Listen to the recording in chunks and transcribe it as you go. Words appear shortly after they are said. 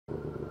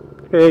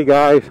Hey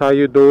guys, how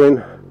you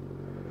doing?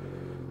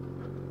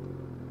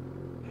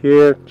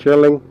 Here,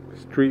 chilling,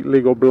 street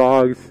legal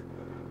blogs.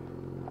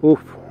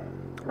 Oof,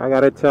 I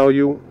gotta tell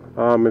you,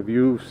 if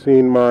you've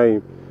seen my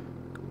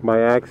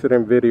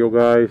accident video,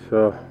 guys,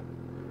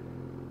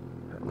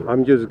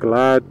 I'm just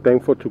glad,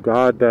 thankful to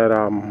God that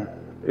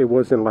it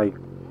wasn't like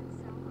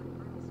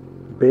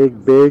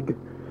big,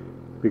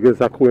 because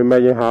I could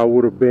imagine how it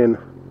would have been.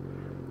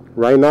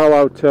 Right now,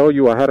 I'll tell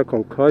you, I had a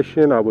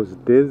concussion, I was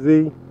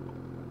dizzy.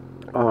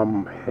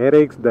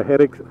 Headaches,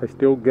 I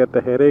still get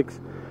the headaches.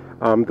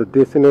 The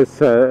dizziness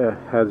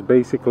has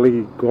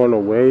basically gone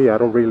away. I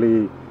don't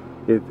really,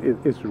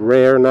 it's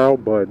rare now,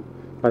 but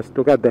I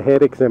still got the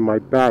headaches in my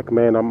back,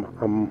 man.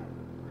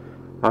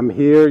 I'm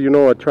here, you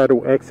know, I try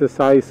to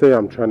exercise it.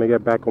 I'm trying to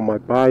get back on my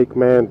bike,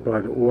 man,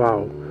 but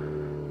wow,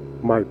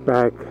 my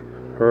back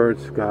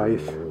hurts,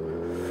 guys.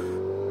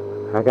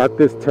 I got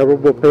this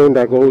terrible pain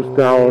that goes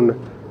down,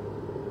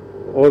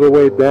 all the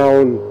way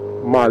down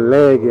my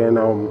leg, and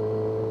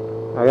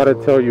I gotta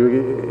tell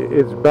you,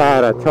 it's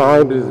bad at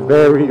times. It's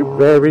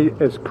very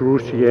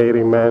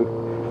excruciating, man.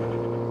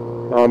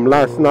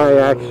 Last night,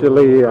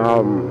 actually,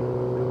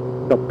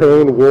 the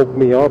pain woke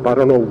me up. I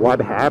don't know what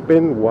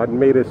happened, what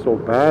made it so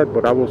bad,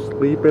 but I was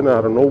sleeping.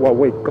 I don't know. I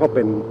wake up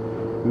and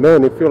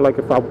man, it feel like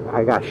if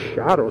I got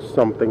shot or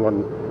something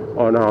on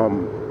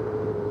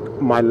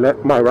my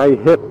right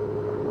hip.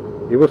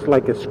 It was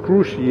like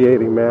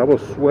excruciating, man. I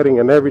was sweating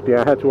and everything.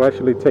 I had to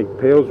actually take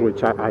pills,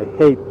 which I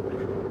hate.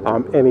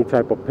 Any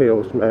type of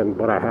pills, man,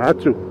 but I had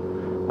to,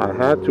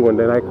 and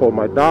then I called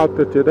my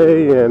doctor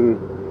today, and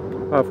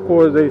of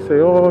course they say,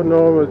 oh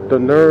no, it's the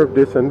nerve,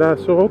 this and that.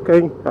 So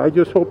okay, I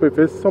just hope if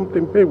it's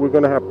something big, we're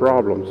gonna have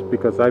problems,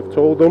 because I've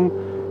told them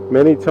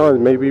many times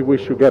maybe we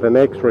should get an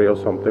x-ray or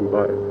something,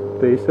 but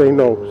they say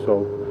no.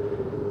 So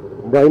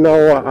right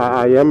now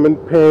I am in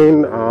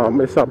pain.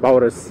 It's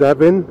about a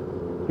 7,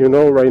 you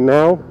know, right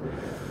now,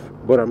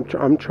 but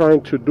I'm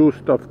trying to do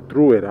stuff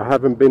through it. I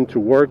haven't been to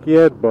work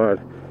yet, but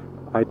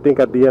I think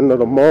at the end of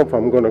the month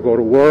I'm gonna go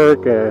to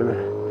work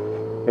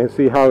and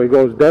see how it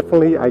goes.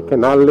 Definitely, I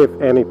cannot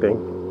lift anything.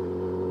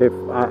 If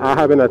I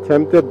haven't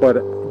attempted,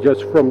 but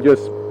just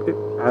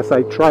as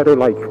I try to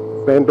like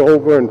bend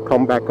over and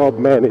come back up,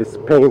 man, it's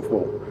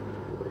painful.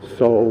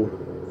 So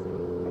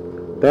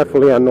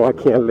definitely, I know I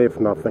can't lift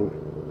nothing.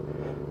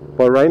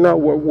 But right now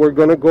we're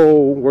gonna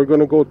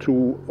go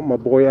to my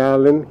boy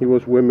Alan. He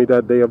was with me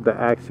that day of the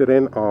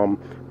accident.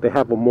 They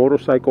have a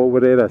motorcycle over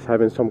there that's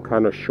having some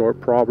kind of short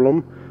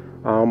problem.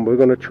 We're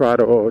going to try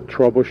to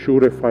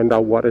troubleshoot it, find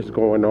out what is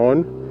going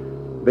on.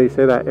 They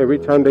say that every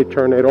time they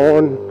turn it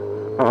on,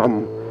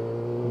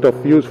 the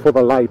fuse for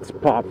the lights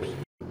pops.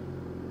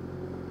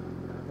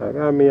 I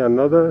got me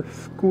another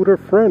scooter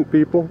friend,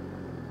 people.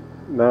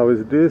 Now,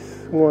 is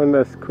this one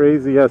as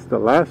crazy as the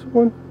last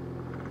one?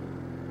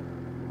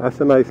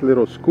 That's a nice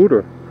little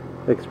scooter.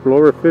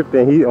 Explorer 50,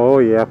 and oh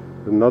yeah,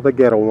 another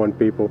ghetto one,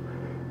 people.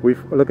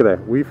 Look at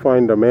that, we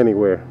find them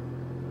anywhere.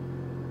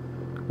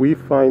 We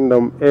find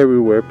them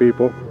everywhere,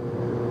 people.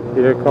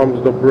 Here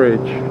comes the bridge.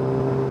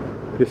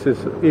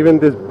 Even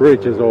this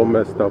bridge is all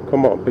messed up.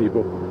 Come on,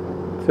 people.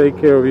 Take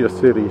care of your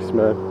cities,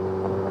 man.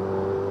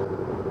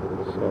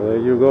 So there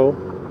you go.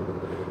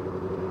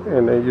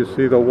 And then you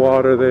see the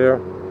water there.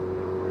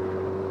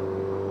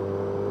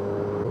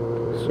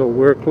 So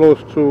we're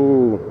close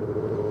to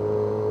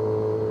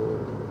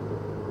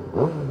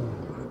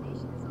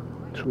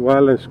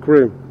Island's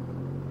crib.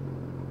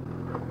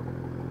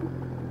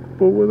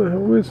 But where the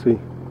hell is he?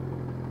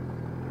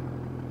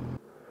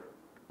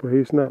 But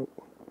he's not.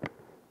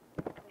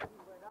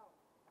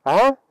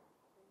 Huh?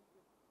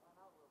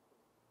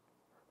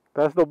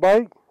 That's the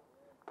bike?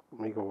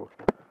 Let me go.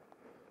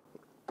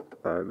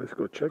 Alright, let's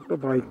go check the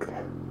bike.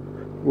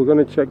 We're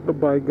gonna check the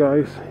bike,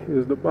 guys.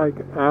 Here's the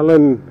bike.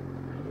 Alan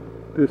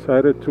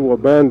decided to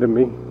abandon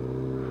me.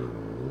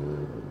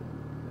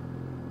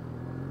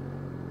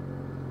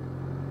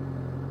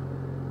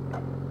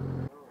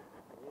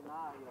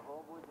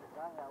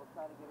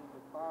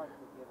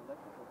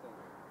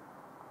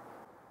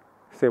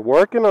 Is it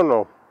working or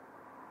no?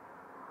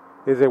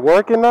 Is it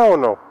working now or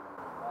no?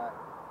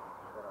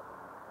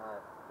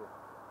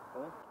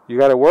 You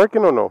got it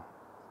working or no?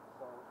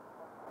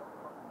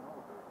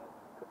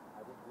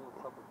 I just blew a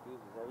couple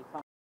fuses. Every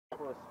time I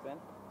for a spin,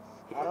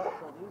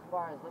 so these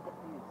bars, look at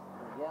these,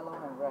 yellow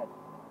and red.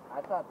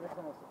 I thought this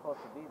one was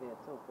supposed to be there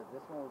too, because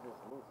this one was just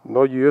loose.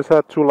 No, you just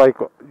had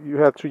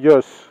to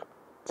just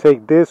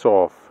take this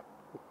off,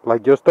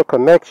 like just the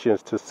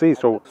connections to see.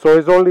 So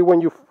it's only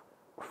when you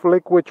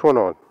flick which one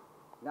on?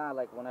 Nah,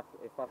 like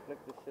if I flick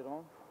this shit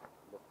on,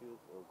 the fuse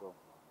will go.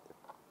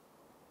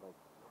 Like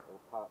it'll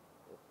pop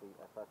if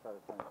I try to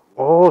turn it.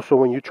 Oh, so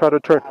when you try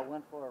to turn. I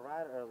went for a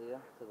ride earlier,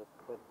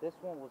 but this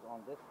one was on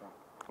this one.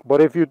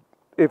 But if you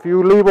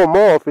leave them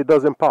off, it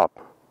doesn't pop.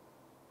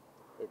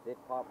 It did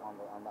pop on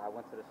the. I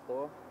went to the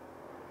store.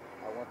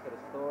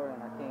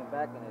 And I came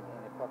back and it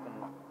fucking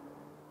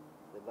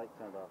the light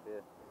turned off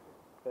here.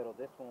 But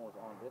this one was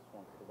on this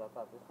one because I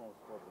thought this one was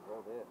supposed to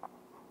go there.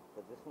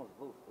 But this one's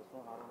loose. This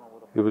one, I don't know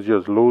what. It was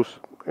just loose,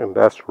 and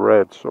that's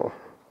red, so.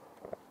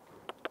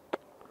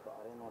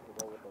 I didn't know if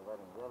to go with the red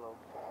and yellow.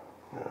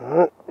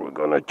 Alright, we're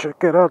gonna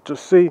check it out to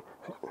see.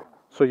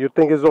 So you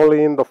think it's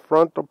only in the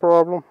front the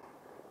problem?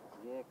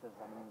 Yeah, because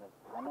I mean,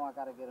 I know I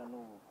gotta get a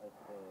new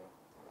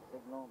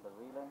signal, the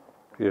relay.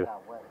 Yeah. It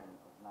got wet and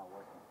it's not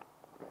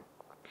working.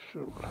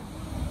 Shoot.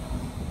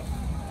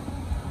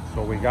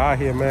 So we got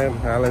here, man.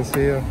 Alan's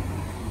here.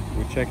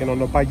 We're checking on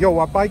the bike. Yo,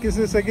 what bike is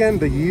this again?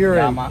 The year?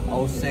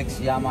 Yamaha 06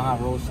 Yamaha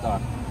Road Star.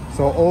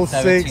 So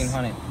 06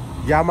 1700.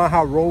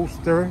 Yamaha Road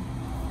Star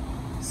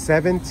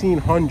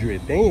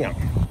 1700. Damn.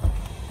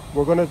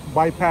 We're gonna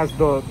bypass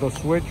the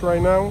switch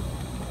right now,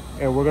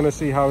 and we're gonna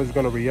see how it's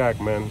gonna react,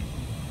 man.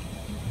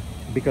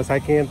 Because I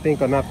can't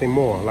think of nothing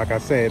more. Like I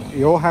said,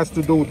 it all has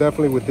to do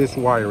definitely with this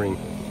wiring,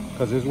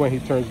 because this is when he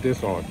turns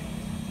this on.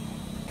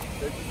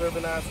 They deserve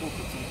an ass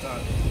whooping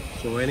sometimes.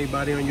 So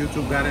anybody on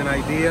YouTube got an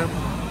idea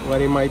what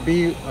it might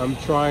be? I'm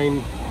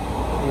trying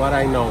what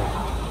I know.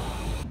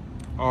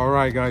 All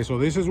right, guys, so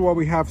this is what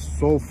we have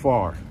so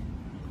far,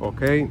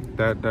 okay,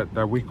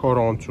 that we caught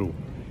on to.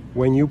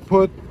 When you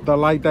put the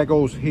light that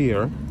goes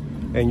here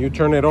and you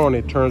turn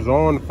it turns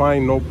on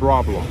fine, no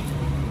problem.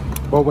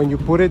 But when you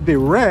put it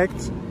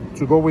direct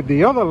to go with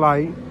the other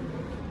light,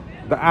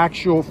 the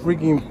actual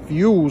freaking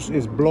fuse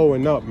is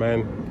blowing up,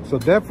 man. So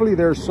definitely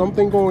there's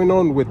something going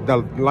on with the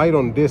light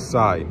on this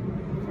side.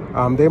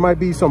 There might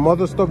be some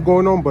other stuff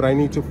going on, but I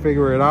need to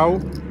figure it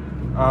out.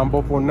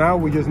 But for now,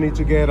 we just need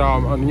to get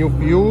a new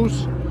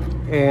fuse,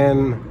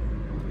 and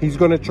he's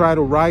gonna try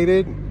to ride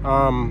it,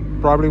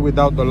 probably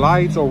without the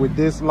lights or with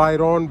this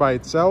light on by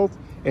itself,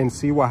 and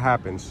see what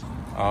happens.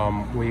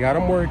 We got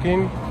him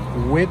working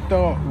with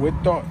the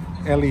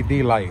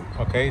LED light.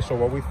 Okay, so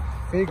what we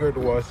figured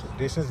was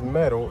this is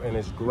metal and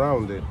it's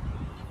grounded.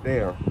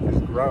 There,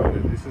 it's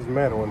grounded. This is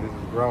metal and this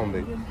is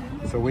grounded.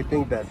 So we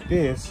think that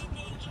this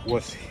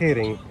was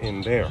hitting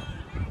in there,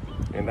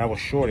 and that was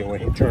shorting when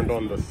he turned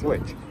on the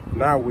switch.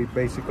 Now we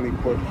basically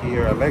put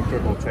here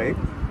electrical tape,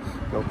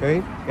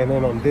 okay, and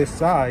then on this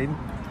side,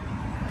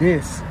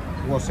 this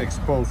was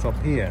exposed up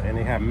here and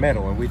it had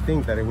metal, and we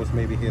think that it was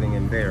maybe hitting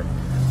in there.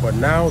 But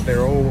now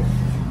they're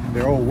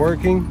all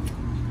working.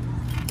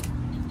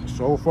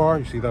 So far,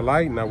 you see the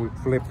light. Now we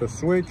flip the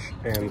switch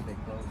and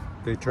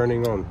they're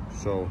turning on.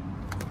 So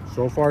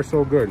far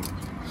so good.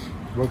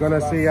 We're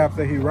gonna see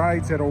after he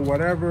rides it or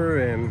whatever,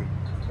 and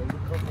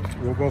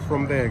we'll go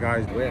from there,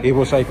 guys. It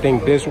was, I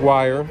think, this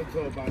wire,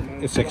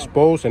 it's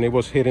exposed and it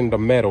was hitting the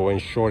metal and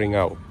shorting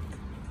out.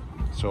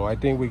 So I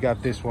think we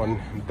got this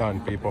one done,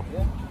 people.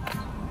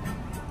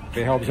 If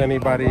it helps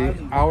anybody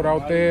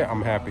out there,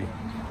 I'm happy.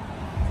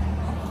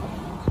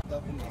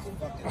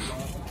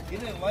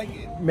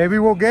 Maybe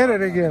we'll get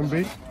it again,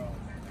 B.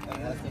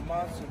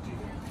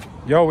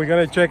 Yo, we're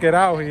gonna check it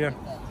out here.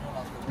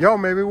 Yo,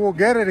 maybe we'll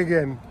get it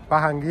again. Pa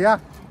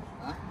janguear.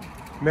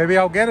 Maybe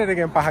I'll get it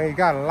again. Pa janguear.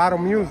 Got a lot of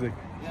music.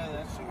 Yeah,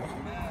 that shit was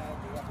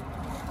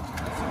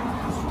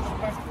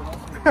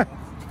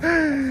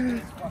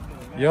mad.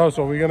 Yo,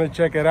 so we're gonna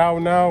check it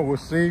out now. We'll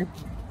see.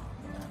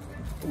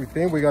 We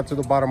think we got to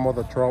the bottom of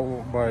the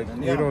trouble, but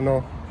we don't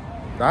know.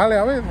 Dale,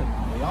 a ver.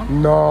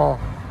 No.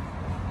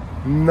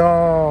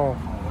 No.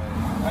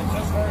 I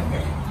just heard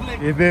it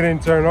click. It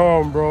didn't turn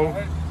on, bro.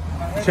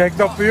 Check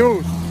the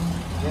fuse.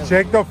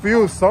 Check the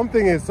fuse.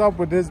 Something is up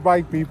with this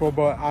bike, people,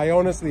 but I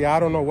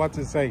don't know what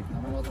to say.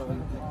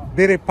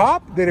 Did it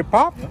pop? Did it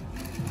pop?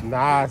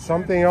 Nah,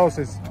 something else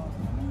is.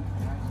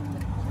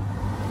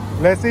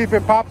 Let's see if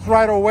it pops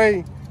right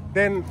away.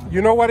 Then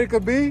you know what it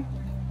could be?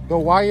 The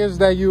wires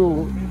that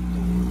you...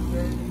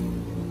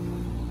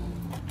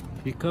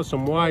 He cut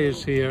some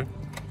wires here.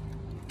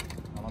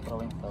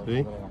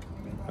 See?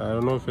 I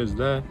don't know if it's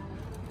that.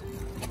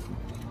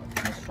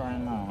 Let's try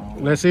now.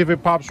 Let's see if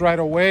it pops right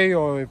away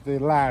or if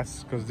it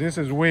lasts, because this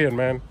is weird,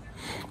 man.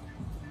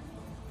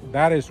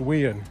 That is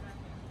weird.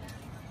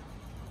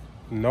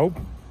 Nope.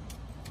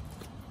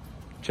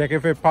 Check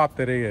if it popped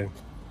it again.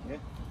 Yeah.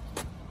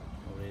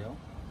 Real?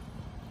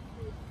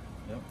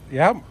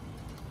 Yep.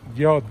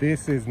 Yo,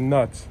 this is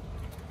nuts.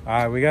 All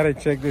right, we got to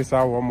check this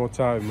out one more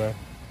time, man.